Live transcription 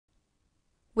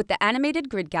With the animated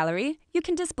grid gallery, you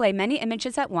can display many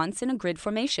images at once in a grid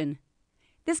formation.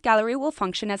 This gallery will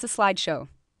function as a slideshow,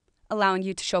 allowing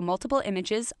you to show multiple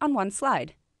images on one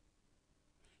slide.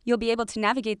 You'll be able to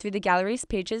navigate through the gallery's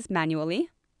pages manually,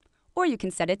 or you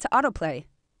can set it to autoplay.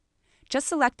 Just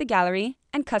select the gallery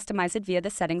and customize it via the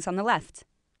settings on the left.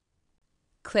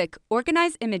 Click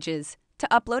Organize Images to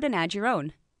upload and add your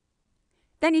own.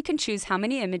 Then you can choose how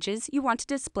many images you want to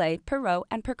display per row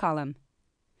and per column.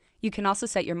 You can also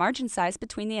set your margin size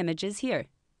between the images here.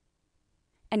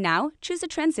 And now, choose a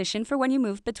transition for when you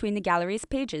move between the gallery's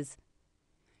pages.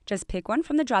 Just pick one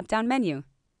from the drop-down menu.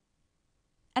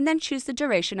 And then choose the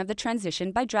duration of the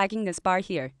transition by dragging this bar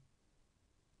here.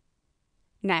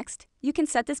 Next, you can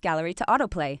set this gallery to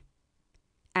autoplay.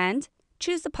 And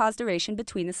choose the pause duration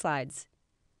between the slides.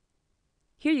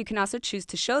 Here you can also choose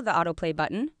to show the autoplay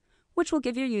button, which will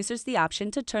give your users the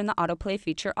option to turn the autoplay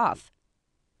feature off.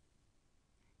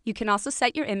 You can also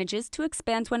set your images to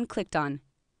expand when clicked on,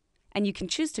 and you can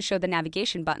choose to show the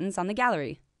navigation buttons on the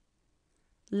gallery.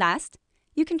 Last,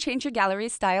 you can change your gallery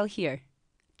style here.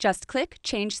 Just click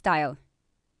Change Style.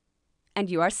 And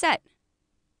you are set.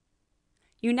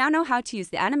 You now know how to use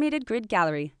the animated grid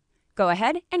gallery. Go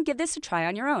ahead and give this a try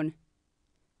on your own.